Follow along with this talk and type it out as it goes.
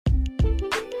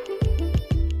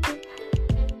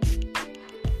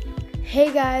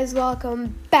Hey guys,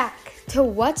 welcome back to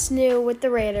What's New with the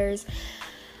Raiders.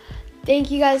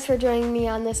 Thank you guys for joining me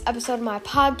on this episode of my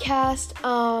podcast.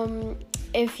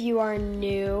 If you are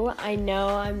new, I know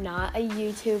I'm not a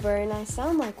YouTuber and I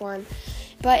sound like one,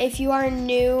 but if you are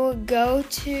new, go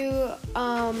to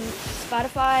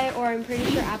Spotify or I'm pretty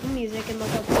sure Apple Music and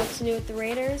look up What's New with the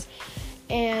Raiders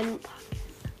and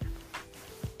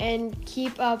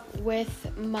keep up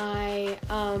with my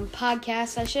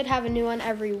podcast. I should have a new one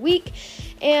every week,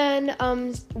 and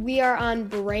we are on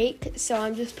break, so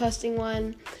I'm just posting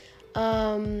one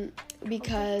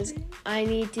because I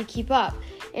need to keep up.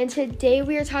 And today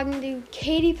we are talking to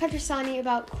Katie Petrosani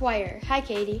about choir. Hi,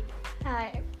 Katie.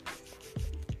 Hi.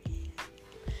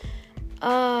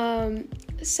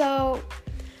 So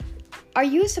are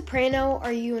you a soprano or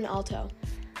are you an alto?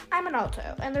 I'm an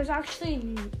alto, and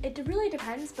it really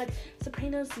depends, but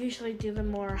sopranos usually do the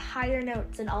more higher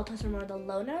notes and altos are more the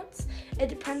low notes. It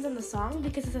depends on the song,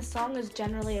 because if the song is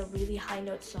generally a really high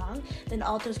note song, then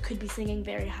altos could be singing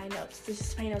very high notes. The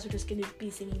sopranos are just going to be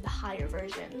singing the higher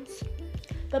versions.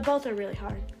 But both are really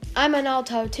hard. I'm an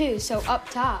alto too, so up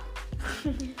top.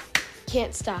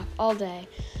 Can't stop all day.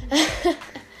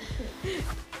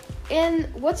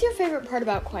 And what's your favorite part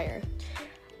about choir?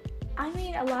 I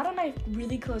mean, a lot of my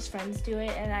really close friends do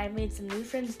it, and I've made some new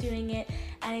friends doing it,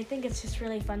 and I think it's just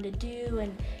really fun to do.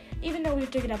 And even though we have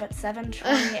to get up at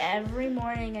 7:20 every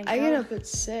morning, and I get up at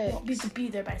 6. Well, we have to be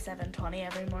there by 7:20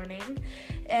 every morning,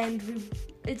 and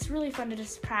it's really fun to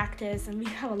just practice, and we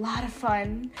have a lot of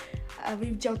fun.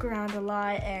 We joke around a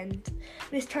lot, and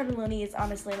Miss Tardoloni is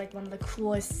honestly like one of the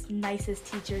coolest, nicest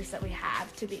teachers that we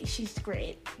have to be. She's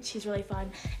great. She's really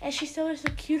fun, and she showed us the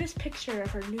cutest picture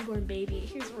of her newborn baby.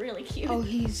 He's really cute. Oh,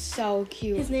 he's so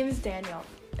cute. His name is Daniel,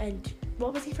 and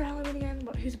what was he for Halloween again?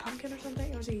 He was a pumpkin or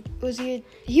something? Or was he?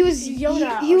 He was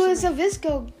Yoda. He was a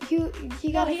Visco.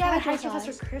 He got a High School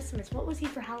for Christmas. What was he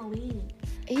for Halloween?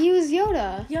 He was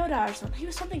Yoda. Yoda or something. He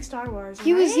was something Star Wars.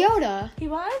 He right? was Yoda. He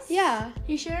was? Yeah.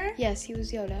 You sure? Yes, he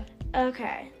was Yoda.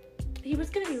 Okay. He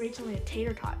was gonna be originally a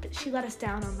tater tot, but she let us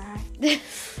down on that.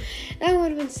 That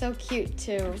would have been so cute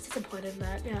too. I was disappointed in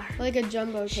that. Yeah. Like a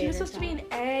jumbo tater. She was supposed to be an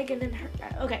egg, and then her.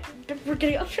 Okay, we're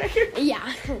getting off track here.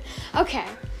 Yeah. Okay.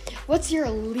 What's your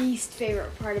least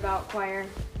favorite part about choir?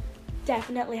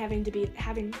 Definitely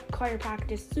having choir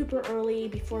practice super early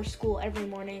before school every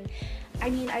morning. I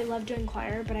mean, I love doing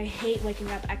choir, but I hate waking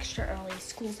up extra early.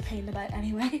 School's a pain in the butt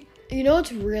anyway. You know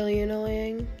what's really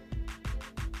annoying?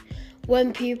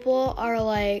 When people are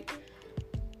like,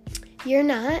 "You're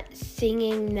not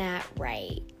singing that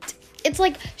right." It's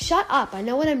like, shut up, I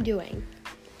know what I'm doing.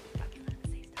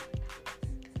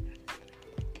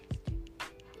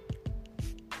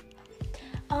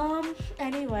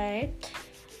 Anyway,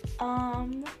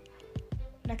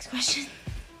 next question.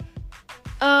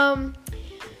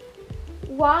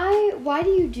 Why do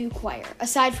you do choir,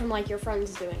 aside from, like, your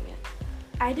friends doing it?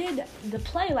 I did the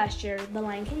play last year, The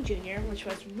Lion King Jr., which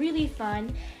was really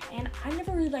fun, and I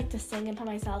never really liked to sing and put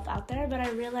myself out there, but I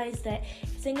realized that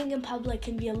singing in public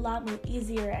can be a lot more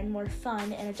easier and more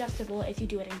fun and adjustable if you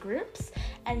do it in groups,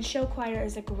 and show choir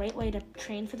is a great way to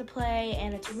train for the play,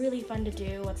 and it's really fun to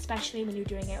do, especially when you're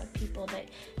doing it with people that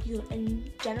you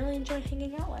generally enjoy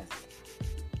hanging out with.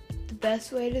 The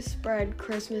best way to spread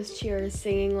Christmas cheer is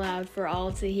singing loud for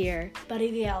all to hear. Buddy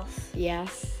the Elf.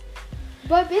 Yes.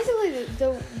 But basically,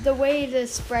 the way to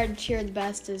spread cheer the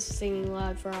best is singing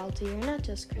loud for all to hear, not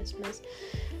just Christmas.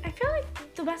 I feel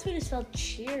like the best way to spell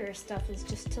cheer stuff is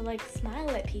just to, like, smile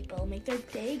at people, make their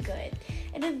day good.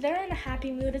 And if they're in a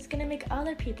happy mood, it's going to make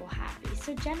other people happy.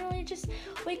 So generally, just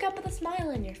wake up with a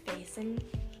smile on your face and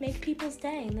make people's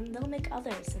day, and then they'll make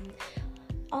others, and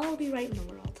all will be right in the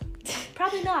world.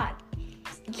 Probably not.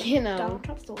 You know. Donald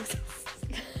Trump's still exists.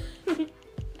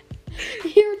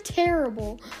 You're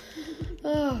terrible.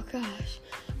 Oh, gosh.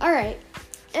 All right.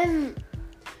 And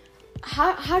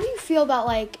how do you feel about,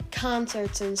 like,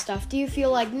 concerts and stuff? Do you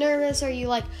feel, like, nervous? Or are you,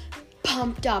 like,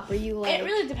 pumped up? Are you, like... It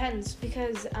really depends,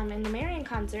 because in the Marian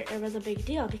concert, it was a big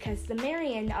deal, because the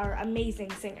Marian are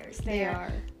amazing singers. They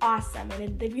are. Awesome.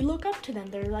 And if you look up to them,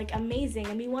 they're, like, amazing,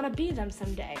 and we want to be them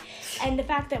someday. And the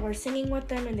fact that we're singing with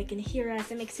them and they can hear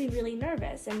us, it makes me really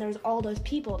nervous. And there's all those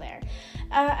people there.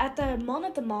 At the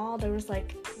mall, there was,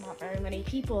 like, not very many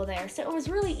people there. So it was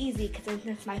really easy, because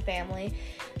it's my family.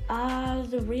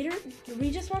 The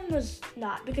Regis one was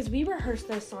not, because we rehearsed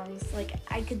those songs. Like,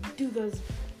 I could do those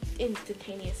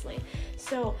instantaneously.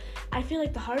 So I feel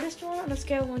like the hardest one on a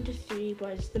scale of 1 to 3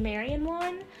 was the Marian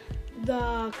one,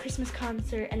 the Christmas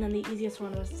concert, and then the easiest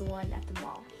one was the one at the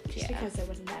mall, just because there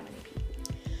wasn't that many people.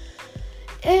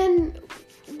 And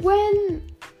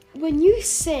when you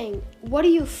sing, what do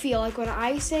you feel? Like, when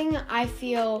I sing, I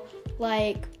feel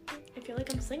like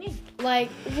I'm singing. Like,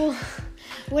 well,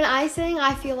 when I sing,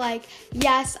 I feel like,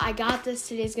 yes, I got this.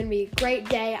 Today's going to be a great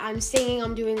day. I'm singing.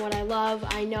 I'm doing what I love.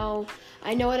 I know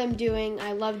what I'm doing.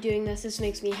 I love doing this. This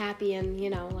makes me happy and,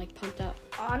 like, pumped up.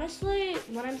 Honestly,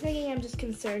 when I'm singing, I'm just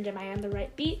concerned, am I on the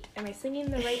right beat? Am I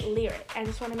singing the right lyric? I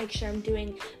just want to make sure I'm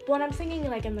doing, but when I'm singing,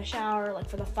 like, in the shower, like,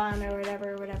 for the fun or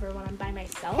whatever, when I'm by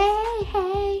myself,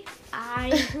 Hey.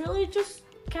 I really just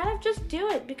kind of just do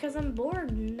it because I'm bored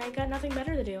and I got nothing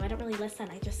better to do. I don't really listen.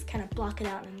 I just kind of block it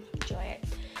out and enjoy it.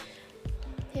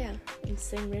 Yeah. And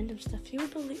sing random stuff. You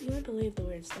wouldn't believe the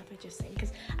weird stuff I just sing,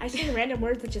 because I sing random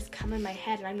words that just come in my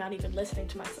head and I'm not even listening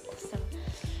to myself. So.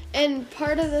 And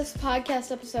part of this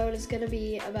podcast episode is going to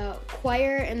be about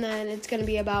choir, and then it's going to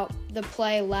be about the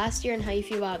play last year and how you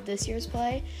feel about this year's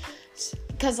play.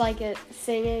 Because, like, it's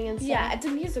singing and stuff. Yeah, it's a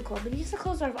musical. The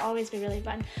musicals have always been really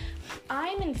fun.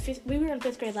 We were in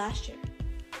 5th grade last year.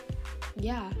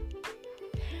 Yeah.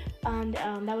 And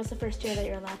that was the first year that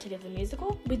you're allowed to do the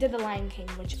musical. We did The Lion King,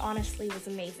 which honestly was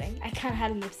amazing. I kind of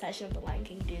had an obsession with The Lion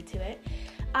King due to it.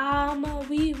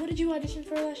 What did you audition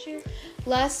for last year?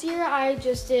 Last year, I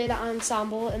just did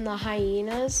ensemble in the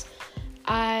Hyenas.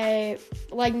 None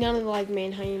of the,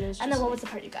 main Hyenas. And then what was the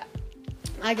part you got?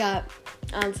 I got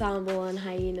ensemble and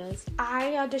Hyenas.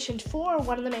 I auditioned for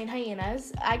one of the main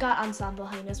Hyenas. I got ensemble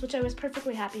Hyenas, which I was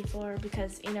perfectly happy for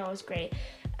because, it was great.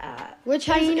 Which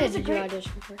hyena did you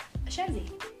audition for? Shenzi.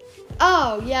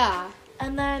 Oh, yeah.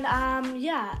 And then, and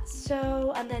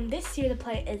then this year the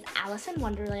play is Alice in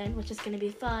Wonderland, which is going to be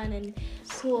fun and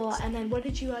cool. And then what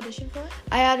did you audition for?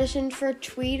 I auditioned for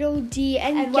Tweedledee,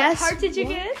 and what guess part did you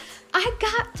get? I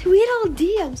got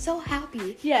Tweedledee. I'm so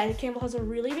happy. Yeah, Campbell has a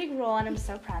really big role, and I'm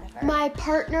so proud of her. My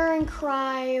partner in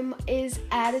crime is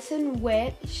Addison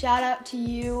Witt. Shout out to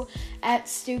you at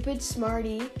Stupid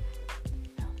Smarty.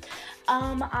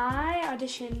 I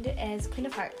auditioned as Queen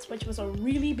of Hearts, which was a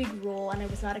really big role, and I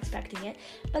was not expecting it.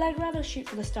 But I'd rather shoot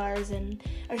for the stars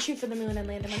or shoot for the moon and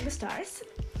land among the stars.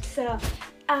 So,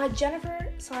 Jennifer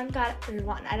Swan.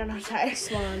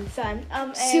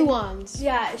 Swans.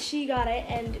 Yeah, she got it,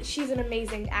 and she's an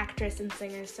amazing actress and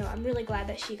singer, so I'm really glad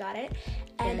that she got it.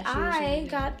 And I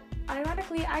got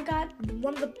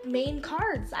one of the main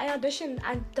cards.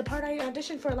 The part I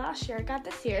auditioned for last year, I got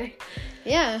this year.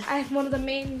 Yeah. I'm one of the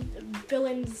main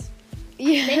villains,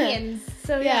 minions.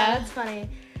 So yeah, that's funny.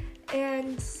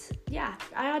 And yeah,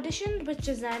 I auditioned with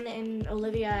Jen and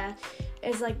Olivia.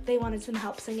 Is like they wanted some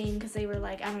help singing because they were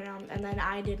like, I don't know. And then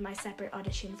I did my separate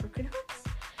audition for Queen Hearts.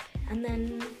 And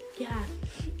then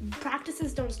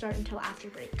practices don't start until after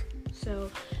break. So,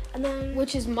 and then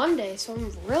which is Monday, so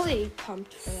I'm really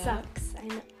pumped for that. Sucks. I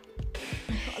know.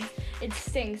 It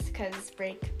stinks because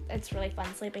break. It's really fun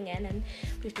sleeping in, and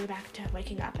we have to go back to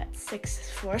waking up at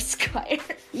 6 for Squire.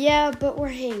 Yeah, but we're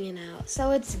hanging out, so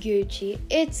it's Gucci.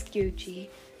 It's Gucci.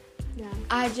 Yeah.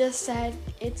 I just said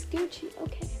it's Gucci.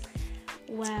 Okay.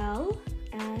 Well,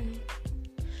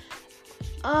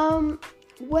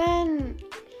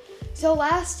 So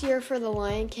last year for The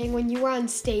Lion King, when you were on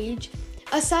stage,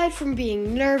 aside from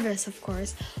being nervous, of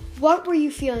course, what were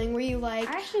you feeling? Were you like...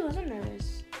 I actually wasn't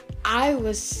nervous. I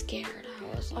was scared.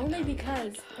 I was like... Only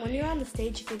because when you're on the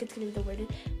stage, you think it's going to be the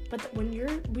weirdest. But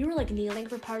we were like kneeling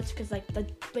for parts because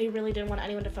they really didn't want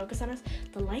anyone to focus on us.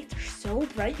 The lights are so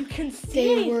bright, you couldn't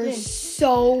see anything. They were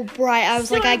so bright. I was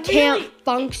I can't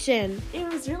function. It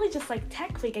was really just like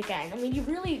Tech Week again. I mean, you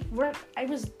really weren't. I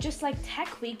was just like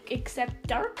Tech Week except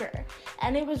darker,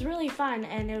 and it was really fun.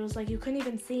 And it was like you couldn't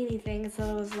even see anything, so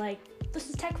it was like, this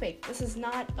is Tech Week. This is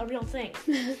not a real thing.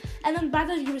 And then by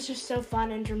the way, it was just so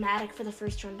fun and dramatic for the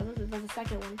first one, but the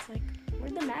second one, it's like,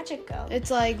 where'd the magic go?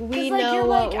 It's like, we know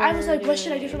what I was like, what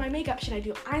should I do for my makeup? Should I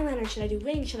do eyeliner? Should I do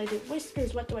wings? Should I do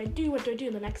whiskers? What do I do? And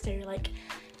the next day you're like,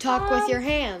 talk with your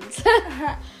hands.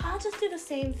 I'll just do the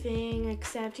same thing,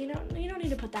 except you don't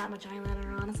need to put that much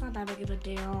eyeliner on. It's not that big of a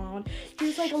deal. You're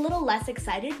just like a little less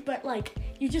excited, but like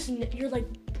you're like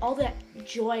all that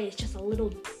joy is just a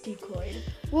little decoyed.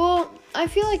 Well, I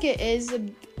feel like it is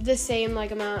the same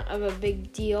amount of a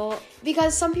big deal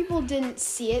because some people didn't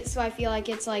see it, so I feel like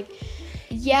it's like,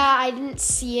 yeah, I didn't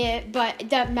see it, but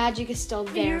that magic is still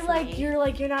there.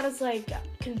 You're not as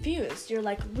confused. You're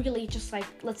really just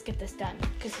let's get this done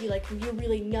because you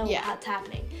really know what's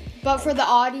happening. But for the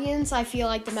audience, I feel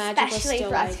like the magic was still especially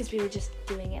for us because we were just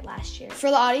doing it last year. For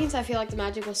the audience, I feel like the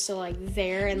magic was still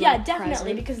there and definitely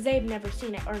present. Because they've never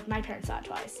seen it, or my parents saw it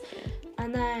twice. Yeah.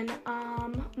 And then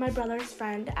my brother's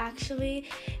friend, actually,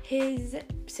 his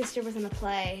sister was in the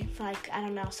play for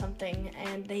something,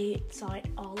 and they saw it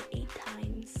all 8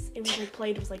 times. it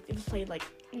was played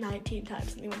 19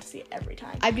 times, and they went to see it every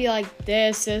time. I'd be like,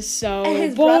 this is so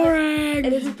and boring.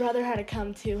 And his brother had to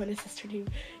come too, and his sister too.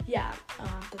 Yeah,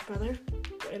 the brother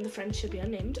and the friend should be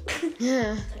unnamed.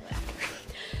 Yeah.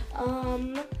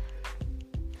 Um,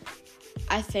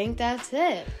 I think that's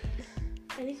it.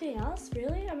 Anything else,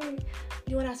 really? I mean,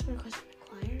 you want to ask more questions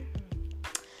about choir?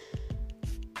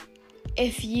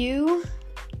 If you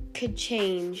could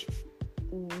change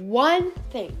one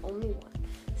thing, only one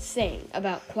thing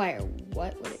about choir,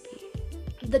 what would it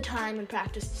be? The time and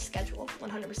practice schedule,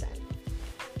 100%.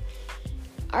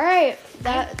 All right,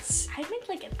 that's.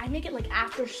 I make it like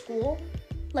after school,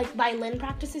 like violin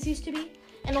practices used to be,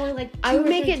 and only like. I would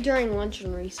make it during lunch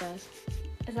and recess.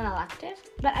 Is that elective?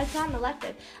 But it's not an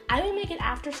elective. I would make it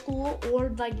after school or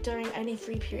like during any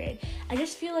free period. I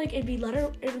just feel like it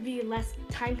would be less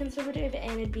time conservative,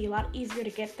 and it'd be a lot easier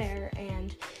to get there.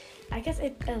 And I guess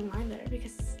it align better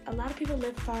because a lot of people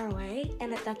live far away,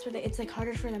 and that's where it's like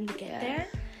harder for them to get there.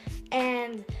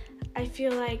 And I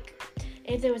feel like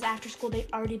if it was after school,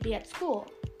 they'd already be at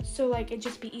school. So, like, it'd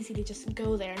just be easy to just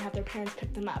go there and have their parents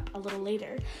pick them up a little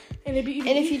later. And it'd be And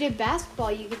if you did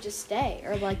basketball, you could just stay,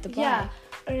 or, like, the play. Yeah,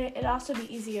 or it'd also be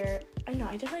easier. I know,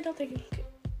 I definitely don't think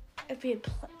it'd be a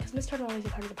play, because Miss Turtle always a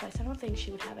part of the play, so I don't think she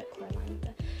would have it correlate with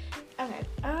that. Okay,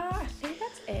 I think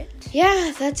that's it.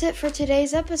 Yeah, that's it for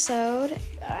today's episode.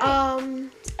 All right.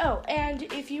 Oh, and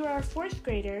if you are a 4th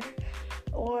grader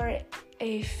or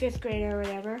a 5th grader or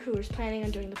whatever who is planning on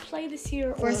doing the play this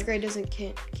year, or 4th grade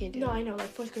can't do no, it. I know,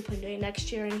 like 4th grade planning doing it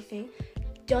next year or anything,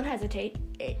 don't hesitate.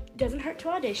 It doesn't hurt to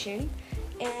audition,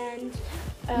 and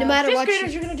no matter 5th what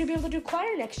graders you're gonna be able to do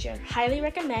choir next year. Highly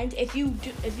recommend. If you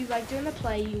like doing the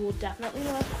play, you will definitely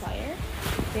love choir.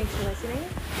 Thanks for listening.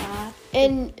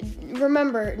 And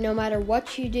remember, no matter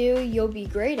what you do, you'll be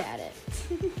great at it.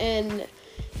 And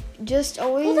just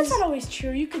always. Well, that's not always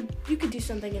true. You could do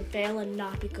something and fail and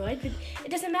not be good, but it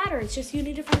doesn't matter. It's just you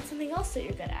need to find something else that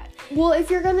you're good at. Well,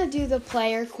 if you're gonna do the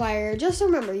play or choir, just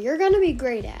remember you're gonna be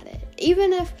great at it.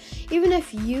 Even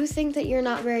if you think that you're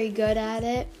not very good at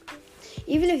it,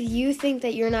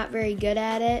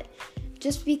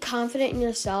 just be confident in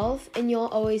yourself, and you'll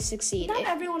always succeed. Not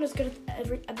everyone is good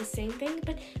at the same thing,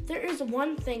 but there is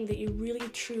one thing that you really,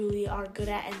 truly are good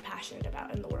at and passionate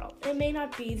about in the world. It may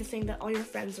not be the thing that all your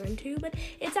friends are into, but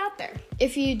it's out there.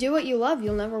 If you do what you love,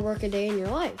 you'll never work a day in your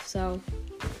life, so.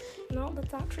 No,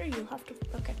 that's not true. You'll have to.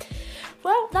 Okay.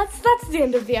 Well, that's the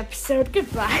end of the episode.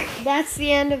 Goodbye. That's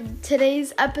the end of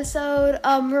today's episode.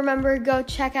 Remember, go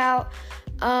check out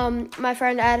my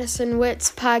friend Addison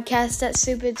Witt's podcast at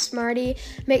Stupid Smarty.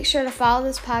 Make sure to follow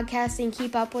this podcast and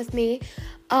keep up with me.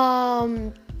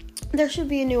 There should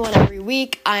be a new one every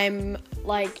week. I'm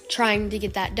trying to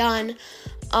get that done.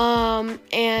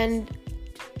 And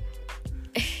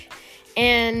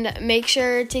make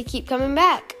sure to keep coming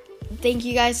back. Thank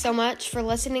you guys so much for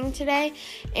listening today,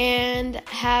 and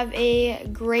have a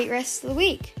great rest of the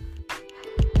week.